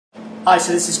Hi,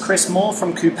 so this is Chris Moore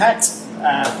from Coupette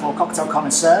for Cocktail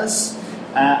Connoisseurs.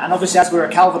 And obviously, as we're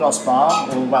a Calvados bar,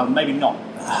 or well, maybe not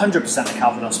 100% a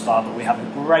Calvados bar, but we have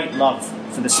a great love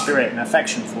for the spirit and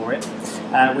affection for it,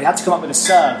 we had to come up with a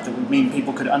serve that would mean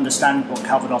people could understand what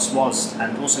Calvados was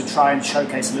and also try and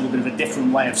showcase a little bit of a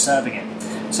different way of serving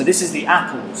it. So this is the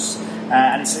apples,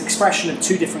 and it's an expression of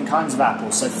two different kinds of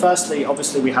apples. So firstly,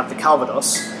 obviously, we have the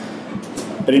Calvados.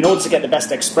 But in order to get the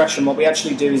best expression, what we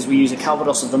actually do is we use a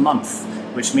Calvados of the month,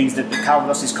 which means that the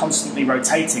Calvados is constantly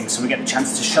rotating, so we get the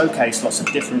chance to showcase lots of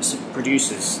different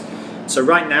producers. So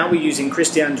right now we're using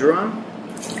Christian Drouin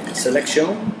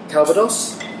Selection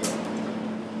Calvados.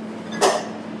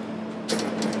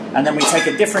 And then we take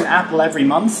a different apple every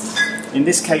month. In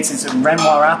this case it's a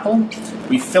Renoir apple.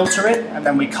 We filter it and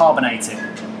then we carbonate it.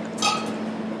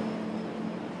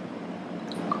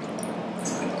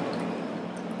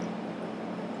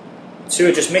 Two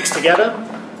are just mixed together,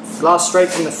 glass straight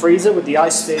from the freezer with the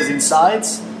ice spheres inside.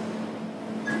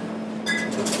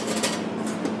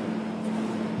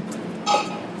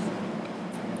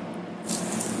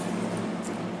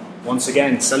 Once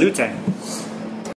again, salute!